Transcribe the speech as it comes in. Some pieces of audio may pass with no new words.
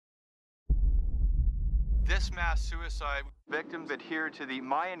This mass suicide, victims adhere to the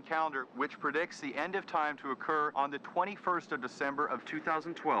Mayan calendar, which predicts the end of time to occur on the 21st of December of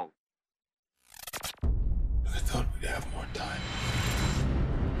 2012. I thought we'd have more time.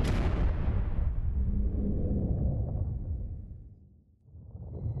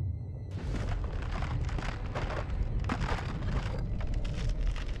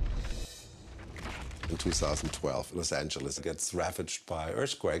 In 2012, Los Angeles gets ravaged by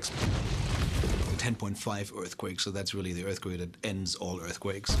earthquakes. 10.5 earthquake, so that's really the earthquake that ends all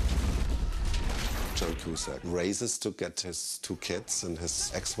earthquakes. John Cusack races to get his 2 kids and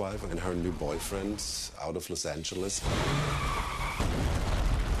his ex-wife and her new boyfriend out of Los Angeles.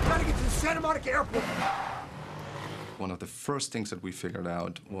 Gotta get to the Santa Monica airport. One of the first things that we figured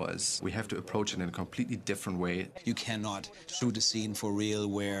out was we have to approach it in a completely different way. You cannot shoot a scene for real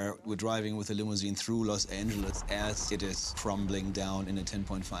where we're driving with a limousine through Los Angeles as it is crumbling down in a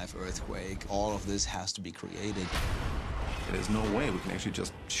 10.5 earthquake. All of this has to be created. There's no way we can actually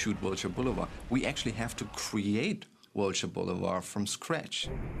just shoot Wilshire Boulevard. We actually have to create Wilshire Boulevard from scratch.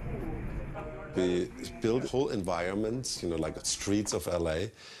 We build whole environments, like streets of LA,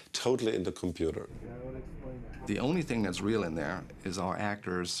 totally in the computer. The only thing that's real in there is our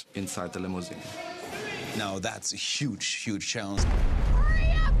actors inside the limousine. Now that's a huge, huge challenge.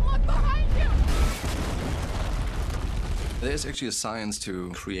 Hurry up! Look behind you! There's actually a science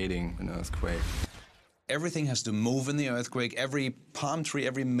to creating an earthquake. Everything has to move in the earthquake. Every palm tree,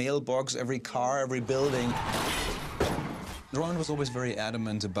 every mailbox, every car, every building. Ron was always very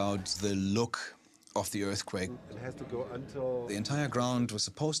adamant about the look of the earthquake. It has to go until... The entire ground was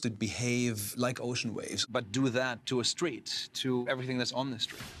supposed to behave like ocean waves. But do that to a street, to everything that's on the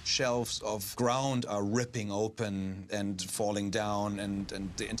street. Shelves of ground are ripping open and falling down, and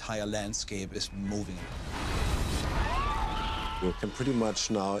the entire landscape is moving. You can pretty much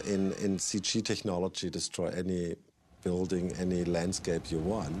now, in CG technology, destroy any building, any landscape you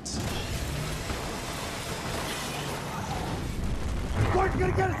want. Gordon, you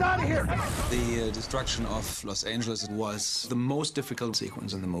gotta get us out of here! The destruction of Los Angeles was the most difficult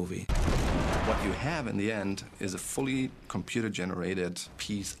sequence in the movie. What you have in the end is a fully computer-generated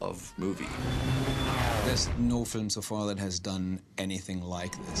piece of movie. There's no film so far that has done anything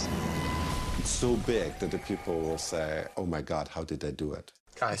like this. It's so big that the people will say, oh my God, how did they do it?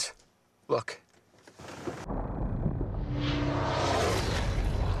 Guys, look.